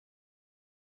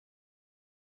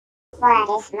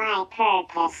What is my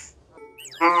purpose?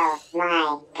 Oh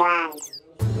my God.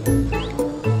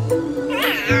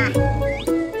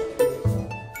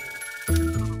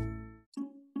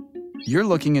 You're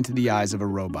looking into the eyes of a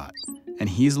robot, and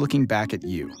he's looking back at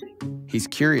you. He's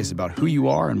curious about who you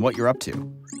are and what you're up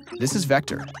to. This is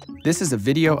Vector. This is a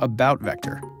video about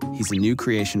Vector. He's a new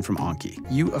creation from Anki.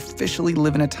 You officially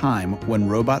live in a time when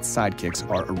robot sidekicks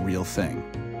are a real thing.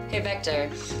 Hey, Vector,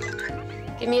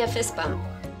 give me a fist bump.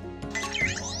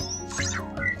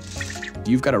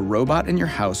 You've got a robot in your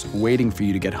house waiting for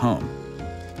you to get home.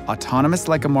 Autonomous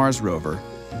like a Mars rover,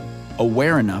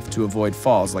 aware enough to avoid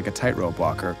falls like a tightrope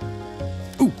walker,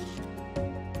 ooh,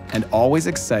 and always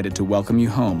excited to welcome you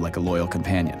home like a loyal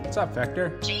companion. What's up,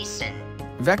 Vector? Jason.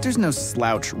 Vector's no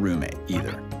slouch roommate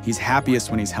either. He's happiest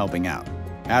when he's helping out.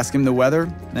 Ask him the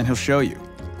weather, and he'll show you.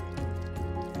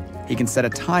 He can set a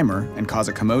timer and cause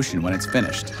a commotion when it's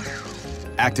finished.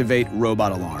 Activate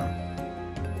robot alarm.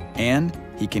 And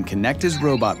he can connect his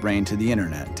robot brain to the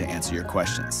internet to answer your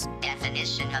questions.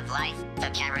 Definition of life, the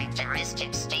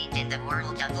characteristic state in the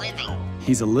world of living.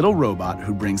 He's a little robot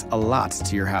who brings a lot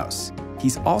to your house.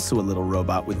 He's also a little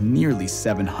robot with nearly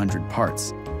 700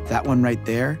 parts. That one right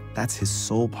there, that's his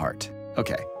soul part.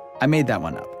 Okay, I made that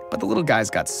one up, but the little guy's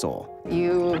got soul.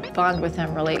 You bond with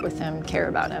him, relate with him, care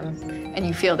about him, and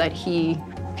you feel that he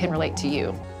can relate to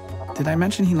you. Did I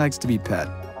mention he likes to be pet?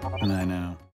 I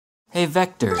know. Hey,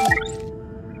 Vector.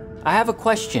 I have a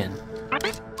question.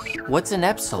 What's an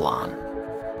epsilon?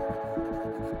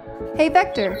 Hey,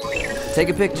 Vector. Take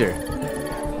a picture.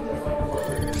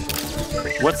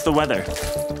 What's the weather?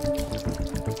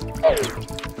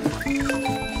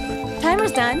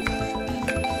 Timer's done.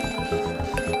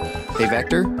 Hey,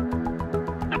 Vector.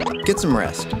 Get some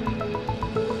rest.